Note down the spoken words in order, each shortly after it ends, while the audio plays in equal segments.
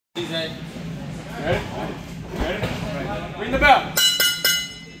Ready? Ready? Ring the bell.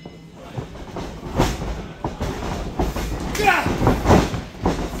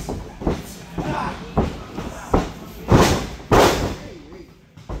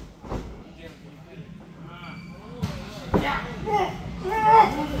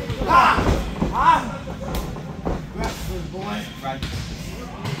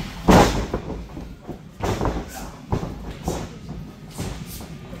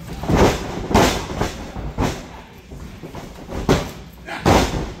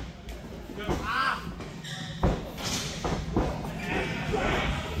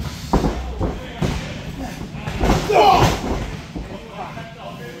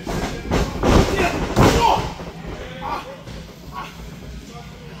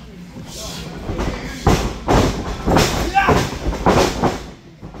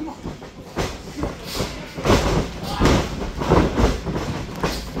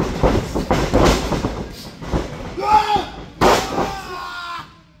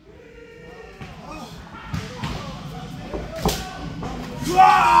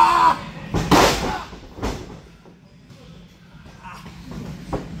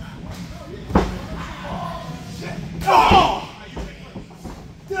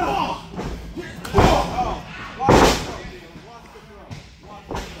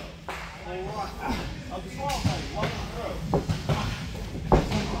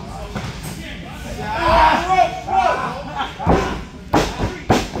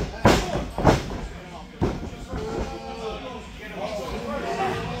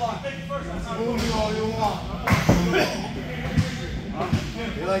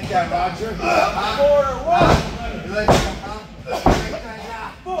 You like that, Roger? You like that, huh?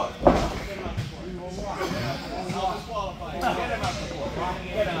 I'll disqualify you. Get him out the court.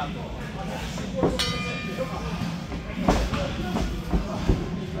 Get him out the court.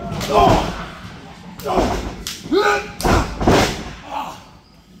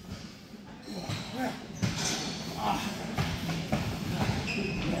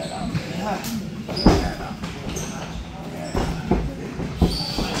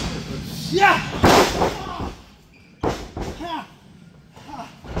 Yeah!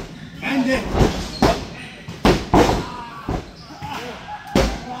 End it!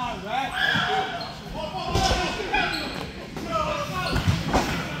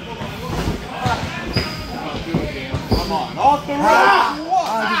 Come on, off the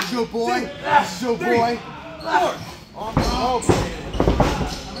road. This is your boy. This is your boy. Off the road.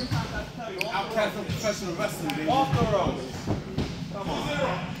 Outcast of professional wrestling, baby. Off the road. Come on.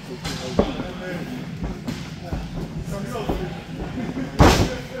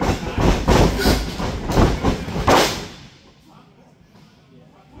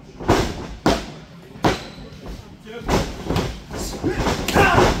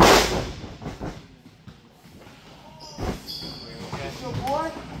 Your boy?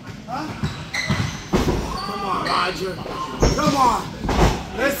 Huh? Come on, Roger. Come on.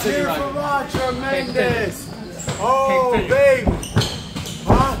 Let's hear it for Roger Mendez. Oh, baby.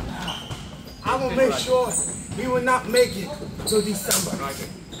 Huh? I will make sure he will not make it till December. Roger.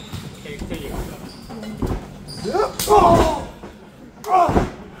 Continue. Oh! Oh!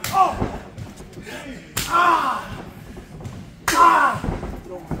 Oh! Ah! Ah!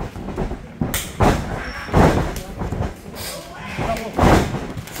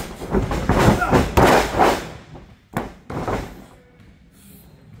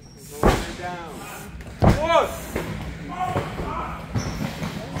 Down. 1,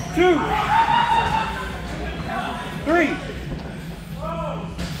 2, 3,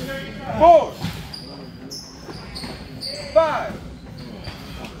 4, 5,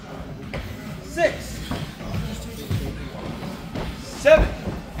 6, 7.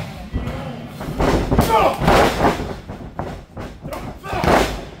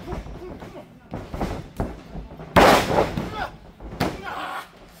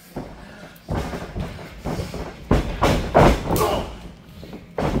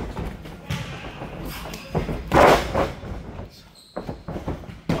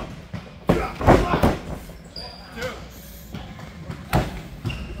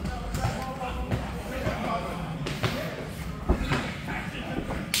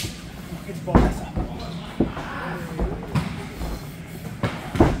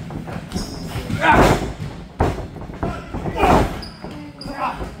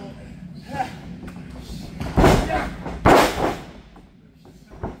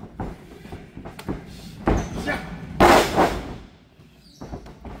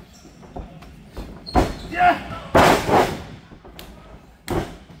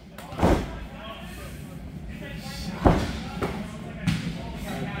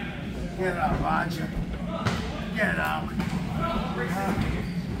 Get up, Roger. Get up.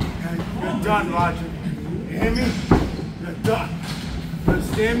 You're done, Roger. You hear me? You're done. You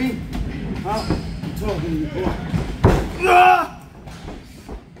understand me? Huh? I'm talking to you, boy. Ah!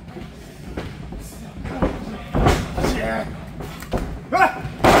 Yeah. Ah!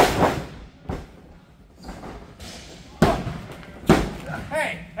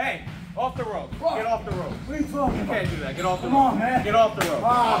 Hey, off the rope. What? Get off the rope. What are you talking You about? can't do that. Get off the Come rope. on, man. Get off the rope.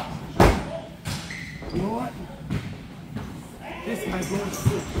 Ah. You know what? This might go to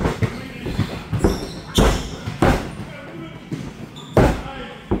sleep.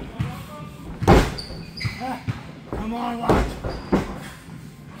 Come on, watch.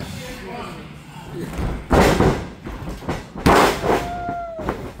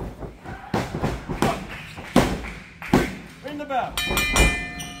 Ring the bell.